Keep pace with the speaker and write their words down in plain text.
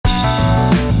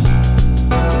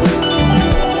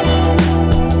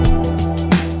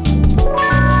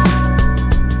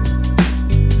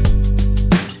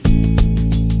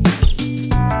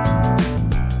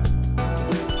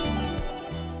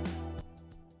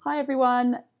Hi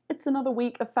everyone, it's another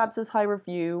week of Fabs' High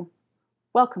Review.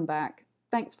 Welcome back.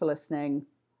 Thanks for listening.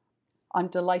 I'm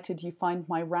delighted you find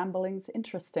my ramblings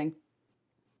interesting.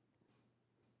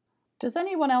 Does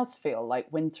anyone else feel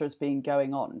like winter's been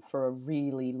going on for a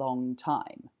really long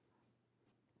time?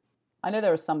 I know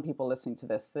there are some people listening to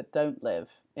this that don't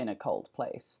live in a cold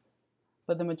place,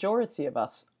 but the majority of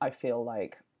us, I feel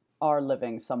like, are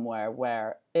living somewhere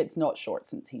where it's not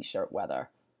shorts and t-shirt weather.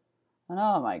 And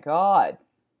oh my god,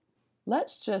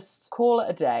 let's just call it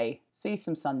a day, see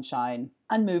some sunshine,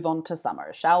 and move on to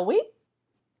summer, shall we?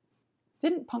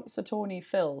 Didn't Punxsutawney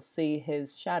Phil see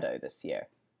his shadow this year?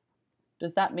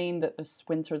 Does that mean that this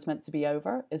winter is meant to be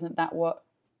over? Isn't that what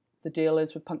the deal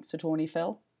is with Punxsutawney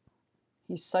Phil?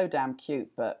 He's so damn cute,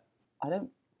 but I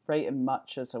don't rate him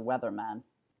much as a weatherman.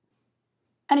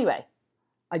 Anyway,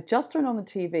 I just turned on the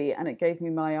TV and it gave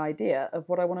me my idea of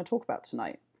what I want to talk about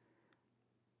tonight.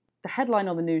 The headline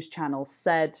on the news channel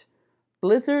said,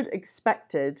 "Blizzard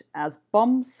expected as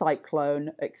bomb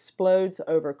cyclone explodes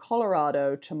over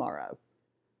Colorado tomorrow."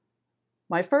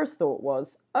 My first thought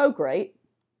was, oh great,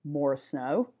 more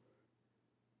snow.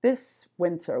 This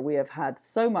winter we have had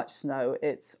so much snow,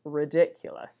 it's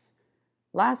ridiculous.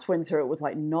 Last winter it was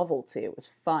like novelty, it was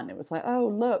fun. It was like, oh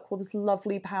look, all this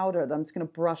lovely powder that I'm just going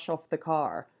to brush off the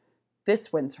car.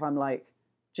 This winter I'm like,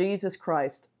 Jesus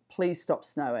Christ, please stop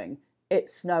snowing.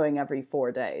 It's snowing every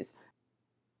 4 days.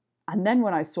 And then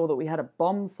when I saw that we had a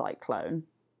bomb cyclone,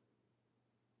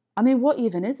 I mean, what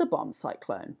even is a bomb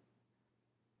cyclone?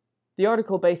 The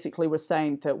article basically was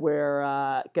saying that we're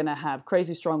going to have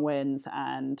crazy strong winds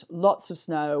and lots of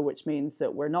snow, which means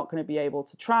that we're not going to be able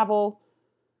to travel.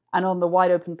 And on the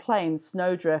wide open plains,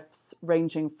 snow drifts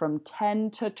ranging from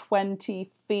 10 to 20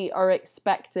 feet are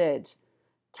expected.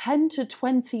 10 to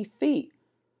 20 feet.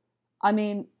 I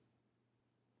mean,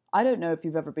 I don't know if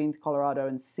you've ever been to Colorado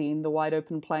and seen the wide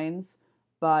open plains,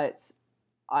 but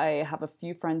I have a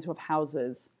few friends who have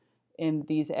houses in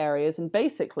these areas, and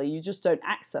basically you just don't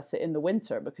access it in the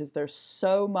winter because there's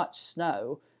so much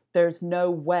snow. There's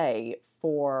no way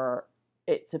for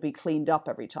it to be cleaned up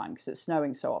every time because it's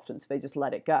snowing so often, so they just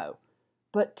let it go.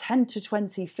 But 10 to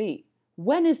 20 feet,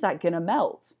 when is that going to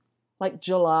melt? Like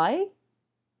July?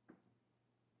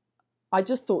 I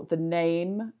just thought the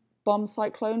name bomb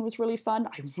cyclone was really fun.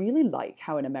 I really like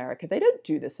how in America, they don't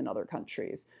do this in other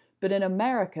countries, but in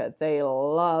America, they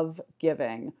love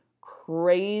giving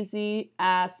crazy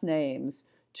ass names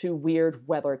to weird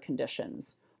weather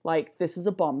conditions. Like, this is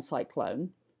a bomb cyclone.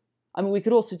 I mean, we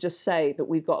could also just say that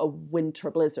we've got a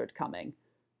winter blizzard coming.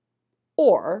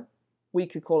 Or we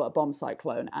could call it a bomb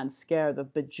cyclone and scare the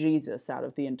bejesus out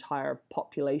of the entire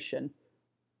population.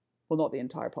 Well, not the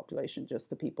entire population,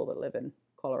 just the people that live in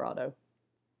Colorado.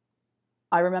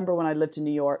 I remember when I lived in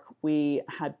New York, we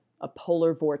had a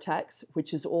polar vortex,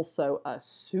 which is also a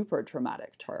super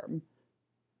dramatic term.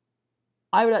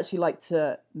 I would actually like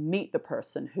to meet the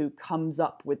person who comes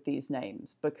up with these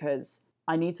names because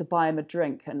I need to buy him a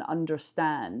drink and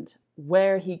understand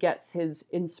where he gets his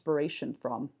inspiration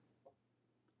from.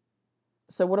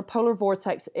 So what a polar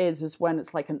vortex is when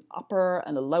it's like an upper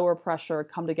and a lower pressure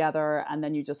come together, and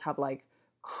then you just have like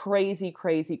crazy,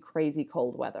 crazy, crazy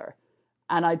cold weather.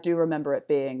 And I do remember it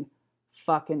being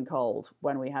fucking cold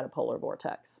when we had a polar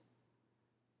vortex.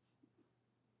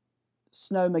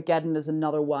 Snowmageddon is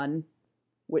another one,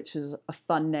 which is a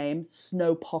fun name.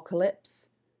 Snowpocalypse.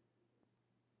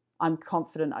 I'm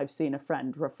confident I've seen a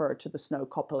friend refer to the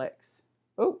snowpocalypse.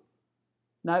 Oh,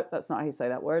 no, that's not how you say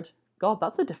that word. God,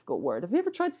 that's a difficult word. Have you ever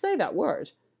tried to say that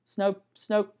word?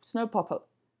 Snowpocalypse.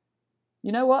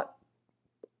 You know what?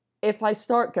 If I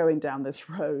start going down this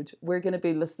road, we're going to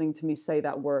be listening to me say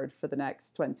that word for the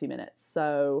next 20 minutes.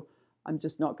 So I'm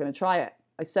just not going to try it.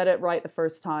 I said it right the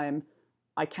first time.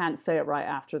 I can't say it right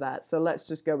after that. So let's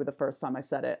just go with the first time I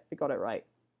said it. I got it right.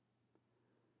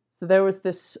 So there was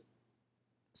this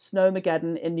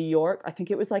Snowmageddon in New York. I think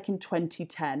it was like in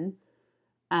 2010.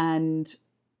 And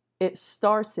it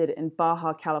started in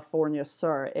Baja California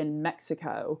Sur in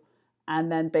Mexico,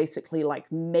 and then basically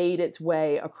like made its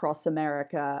way across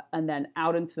America and then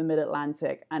out into the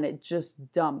mid-Atlantic, and it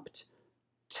just dumped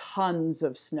tons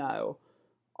of snow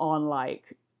on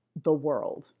like the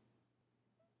world.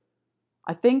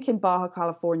 I think in Baja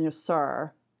California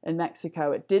Sur in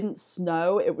Mexico, it didn't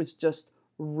snow, it was just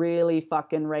really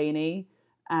fucking rainy,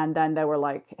 and then there were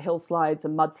like hillslides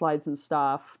and mudslides and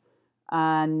stuff,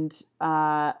 and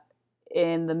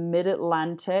in the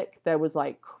mid-Atlantic, there was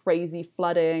like crazy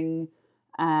flooding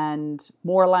and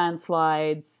more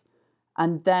landslides.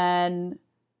 And then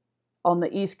on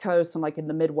the East Coast and like in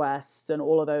the Midwest and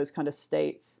all of those kind of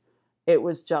states, it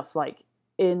was just like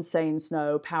insane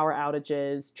snow, power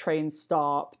outages, trains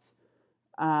stopped,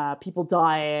 people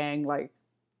dying, like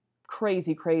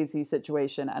crazy, crazy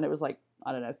situation. And it was like,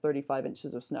 I don't know, 35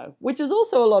 inches of snow, which is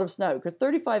also a lot of snow because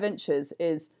 35 inches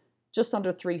is just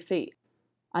under 3 feet.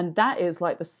 And that is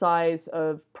like the size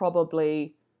of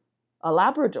probably a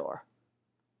Labrador.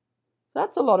 So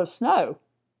that's a lot of snow.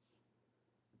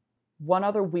 One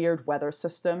other weird weather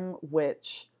system,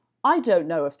 which I don't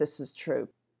know if this is true,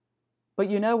 but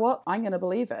you know what? I'm going to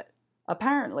believe it.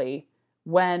 Apparently,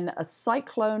 when a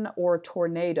cyclone or a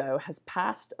tornado has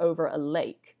passed over a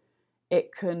lake,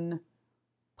 it can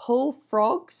pull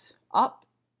frogs up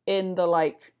in the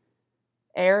like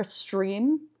air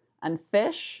stream and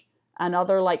fish and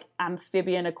other like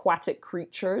amphibian aquatic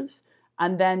creatures,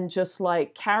 and then just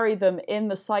like carry them in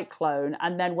the cyclone.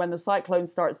 And then when the cyclone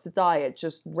starts to die, it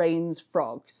just rains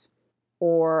frogs,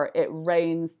 or it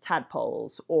rains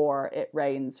tadpoles, or it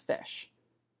rains fish.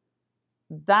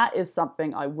 That is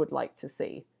something I would like to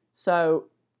see. So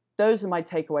those are my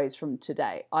takeaways from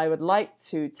today. I would like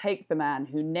to take the man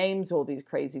who names all these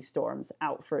crazy storms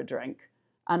out for a drink.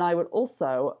 And I would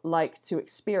also like to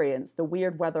experience the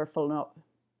weird weather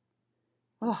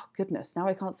oh goodness, now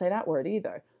I can't say that word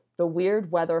either. The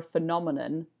weird weather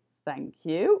phenomenon, thank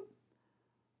you,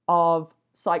 of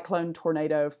cyclone,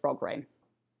 tornado, frog rain.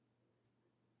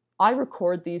 I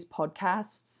record these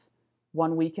podcasts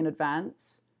 1 week in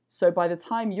advance. So by the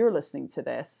time you're listening to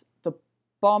this, the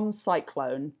bomb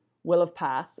cyclone will have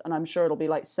passed, and I'm sure it'll be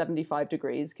like 75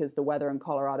 degrees because the weather in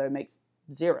Colorado makes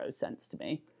zero sense to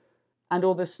me. And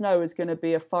all the snow is going to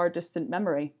be a far distant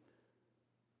memory.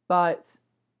 But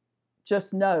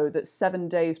just know that 7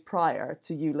 days prior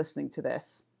to you listening to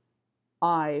this,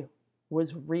 I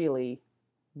was really,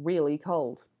 really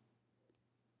cold.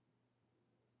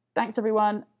 Thanks,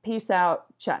 everyone. Peace out.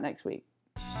 Chat next week.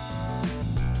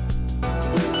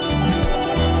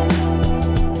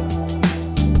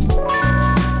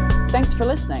 Thanks for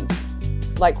listening.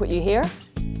 Like what you hear?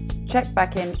 Check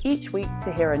back in each week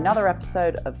to hear another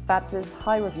episode of Fabs'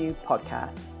 High Review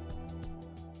podcast.